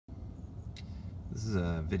This is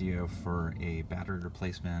a video for a battery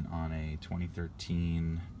replacement on a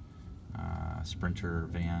 2013 Sprinter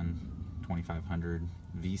van 2500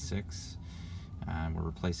 V6. We're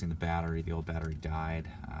replacing the battery. The old battery died.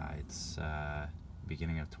 It's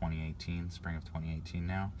beginning of 2018, spring of 2018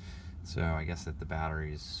 now. So I guess that the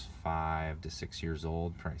battery is 5 to 6 years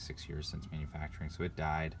old, probably 6 years since manufacturing, so it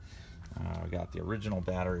died. We got the original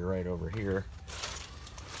battery right over here.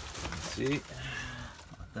 Let's see,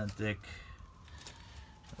 authentic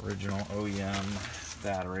original OEM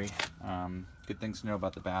battery. Good things to know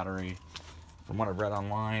about the battery, from what I've read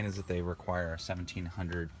online, is that they require a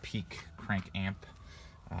 1700 peak crank amp.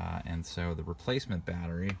 And so the replacement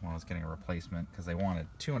battery, well, I was getting a replacement because they wanted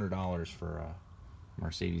 $200 for a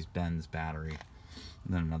Mercedes-Benz battery,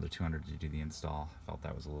 and then another $200 to do the install. I felt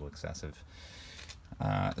that was a little excessive.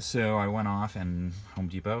 So I went off, and Home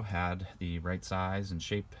Depot had the right size and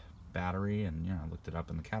shape battery, and I looked it up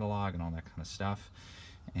in the catalog and all that kind of stuff.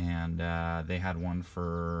 And they had one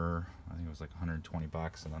for, I think it was like 120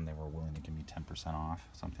 bucks, and then they were willing to give me 10% off,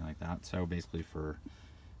 something like that. So basically,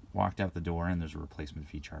 walked out the door, and there's a replacement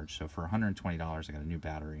fee charge. So for $120, I got a new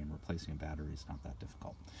battery, and replacing a battery is not that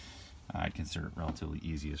difficult. I'd consider it relatively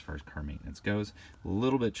easy as far as car maintenance goes. A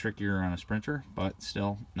little bit trickier on a Sprinter, but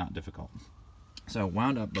still not difficult. So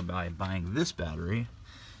wound up by buying this battery,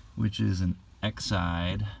 which is an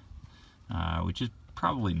Exide, which is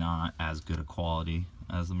probably not as good a quality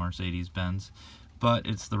as the Mercedes-Benz, but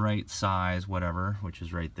it's the right size, whatever, which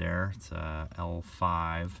is right there. It's a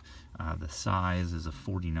L5. The size is a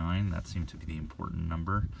 49. That seemed to be the important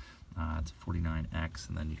number. It's a 49X,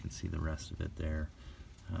 and then you can see the rest of it there.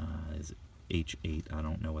 Is H8, I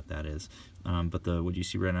don't know what that is, but what you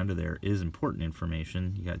see right under there is important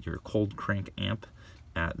information. You got your cold crank amp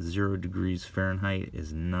at 0 degrees Fahrenheit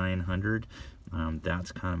is 900.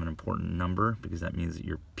 That's kind of an important number, because that means that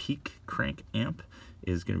your peak crank amp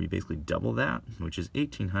is going to be basically double that, which is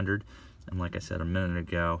 1800. And like I said a minute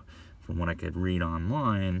ago, from what I could read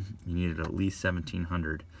online, you needed at least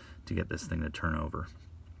 1700 to get this thing to turn over.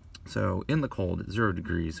 So in the cold at 0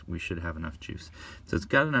 degrees, we should have enough juice. So it's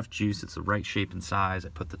got enough juice. It's the right shape and size. I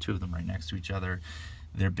put the two of them right next to each other.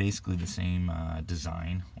 They're basically the same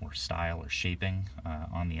design or style or shaping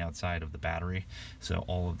on the outside of the battery. So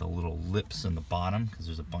all of the little lips in the bottom, because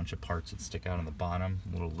there's a bunch of parts that stick out on the bottom,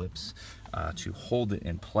 little lips to hold it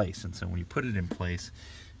in place. And so when you put it in place,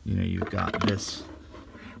 you've got this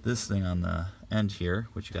thing on the end here,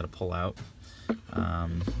 which you got to pull out.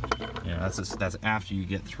 That's after you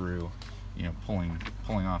get through,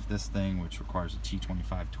 pulling off this thing, which requires a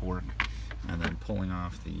T25 torque, and then pulling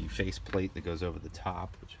off the face plate that goes over the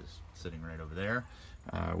top, which is sitting right over there,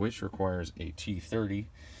 which requires a T30.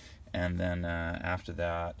 And then after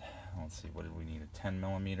that, let's see, what did we need? A 10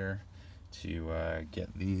 millimeter to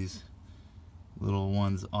get these little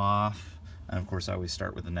ones off. And of course, I always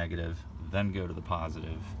start with the negative, then go to the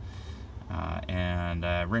positive. And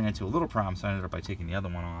I ran into a little problem, so I ended up by taking the other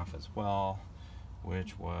one off as well,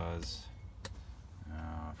 which was,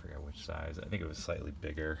 I forget which size. I think it was slightly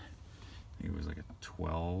bigger. I think it was like a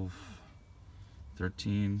 12,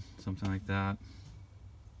 13, something like that.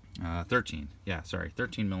 13, yeah, sorry,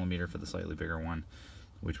 13 millimeter for the slightly bigger one,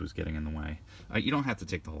 which was getting in the way. You don't have to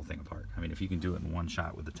take the whole thing apart. I mean, if you can do it in one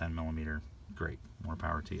shot with the 10 millimeter, great, more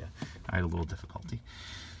power to you. I had a little difficulty.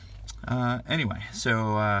 Anyway,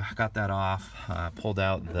 so got that off, pulled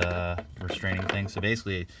out the restraining thing. So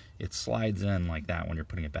basically it slides in like that when you're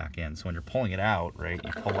putting it back in. So when you're pulling it out, right,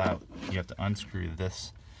 you pull out, you have to unscrew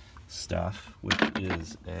this stuff, which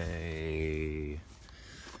is a,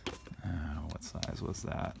 what size was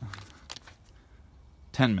that?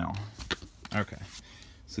 10 mil. Okay.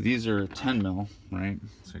 So these are 10 mil, right?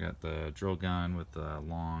 So I got the drill gun with the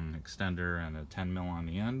long extender and a 10 mil on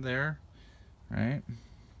the end there, right?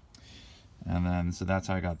 And then, so that's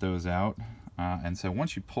how I got those out. And so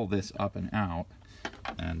once you pull this up and out,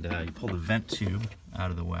 and you pull the vent tube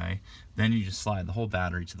out of the way, then you just slide the whole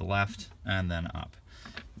battery to the left and then up.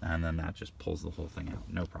 And then that just pulls the whole thing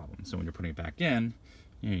out, no problem. So when you're putting it back in,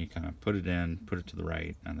 you kind of put it in, put it to the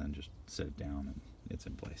right, and then just sit it down, and it's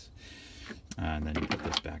in place. And then you put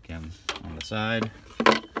this back in on the side,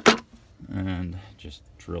 and just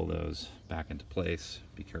drill those back into place.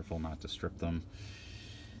 Be careful not to strip them.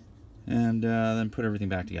 And then put everything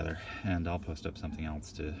back together, and I'll post up something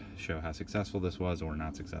else to show how successful this was, or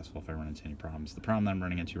not successful if I run into any problems. The problem that I'm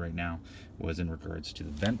running into right now was in regards to the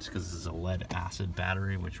vent, because this is a lead acid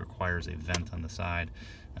battery, which requires a vent on the side,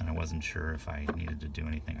 and I wasn't sure if I needed to do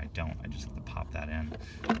anything. I don't. I just have to pop that in.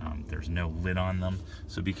 There's no lid on them,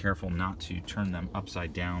 so be careful not to turn them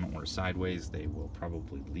upside down or sideways. They will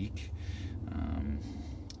probably leak.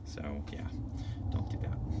 So yeah, don't do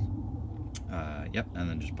that. Yep, and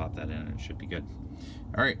then just pop that in and it should be good.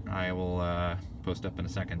 All right, I will post up in a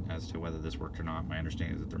second as to whether this worked or not. My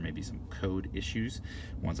understanding is that there may be some code issues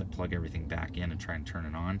once I plug everything back in and try and turn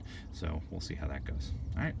it on, so we'll see how that goes.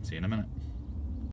 All right, see you in a minute.